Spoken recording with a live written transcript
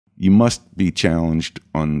you must be challenged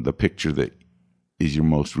on the picture that is your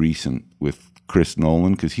most recent with Chris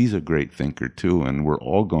Nolan, because he's a great thinker too, and we're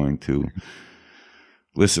all going to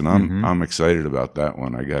listen. I'm excited about that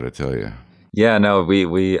one. I got to tell you. Yeah, no,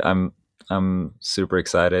 I'm super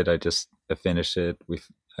excited. I finished it.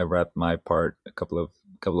 I wrapped my part a couple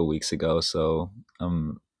of weeks ago. So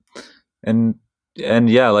and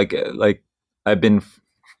yeah, like I've been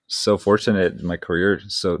so fortunate in my career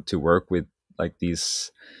to work with like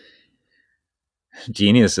these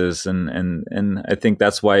geniuses, and I think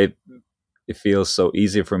that's why it feels so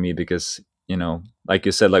easy for me, because, you know, like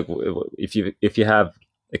you said, like if you have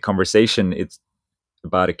a conversation, it's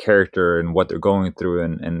about a character and what they're going through,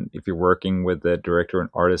 and if you're working with a director and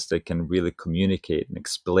artist that can really communicate and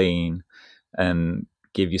explain and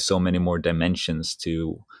give you so many more dimensions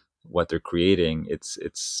to what they're creating, it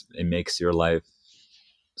makes your life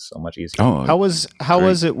so much easier. Oh, how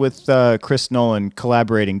was it with Chris Nolan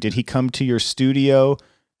collaborating? Did he come to your studio?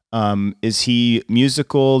 Is he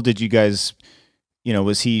musical? Did you guys, you know,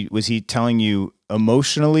 was he telling you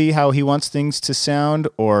emotionally how he wants things to sound,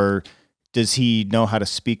 or does he know how to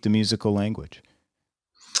speak the musical language?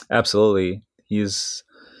 Absolutely. He's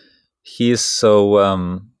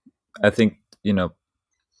so, I think, you know,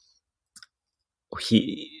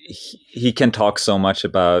 he can talk so much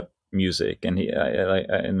about music, and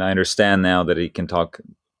I understand now that he can talk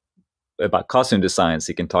about costume designs.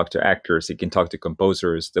 He can talk to actors. He can talk to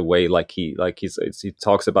composers the way he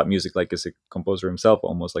talks about music like he's a composer himself,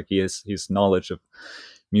 almost like his knowledge of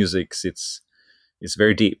music. It's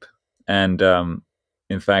very deep. And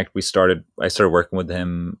in fact, I started working with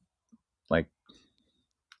him like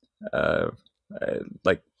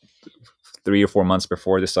 3 or 4 months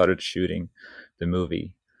before they started shooting the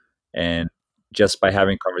movie, and just by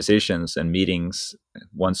having conversations and meetings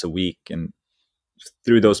once a week, and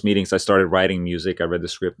through those meetings, I started writing music. I read the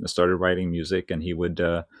script and I started writing music, and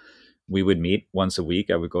we would meet once a week.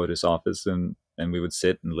 I would go to his office, and we would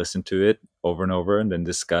sit and listen to it over and over, and then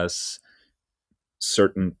discuss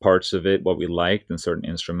certain parts of it, what we liked, and certain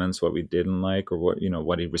instruments, what we didn't like, or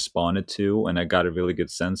what he responded to. And I got a really good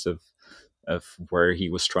sense of where he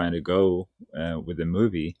was trying to go with the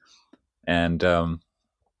movie. And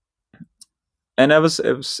it was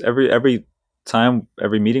every time,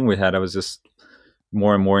 every meeting we had, I was just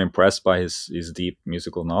more and more impressed by his deep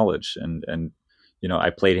musical knowledge. And you know,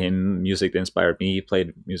 I played him music that inspired me, he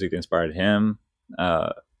played music that inspired him.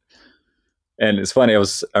 And it's funny, I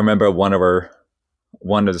remember one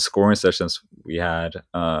of the scoring sessions we had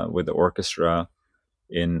with the orchestra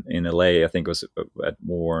in LA. I think it was at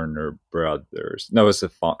Warner Brothers. No, it was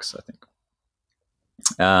at Fox, I think.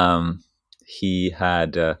 He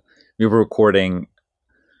had we were recording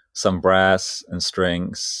some brass and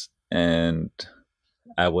strings, and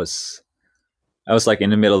I was like in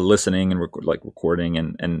the middle of listening and recording,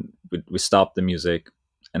 and we stopped the music,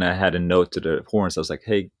 and I had a note to the horns. I was like,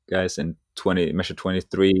 "Hey guys, in measure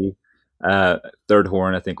 23, third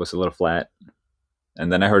horn I think was a little flat."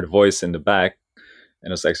 And then I heard a voice in the back, and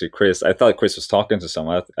it was actually Chris. I thought Chris was talking to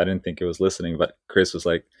someone. I didn't think he was listening, but Chris was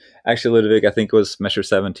like, "Actually, Ludwig, I think it was measure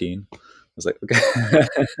 17." I was like, "Okay."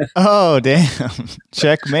 Oh, damn.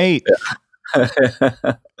 Checkmate.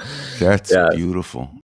 That's beautiful.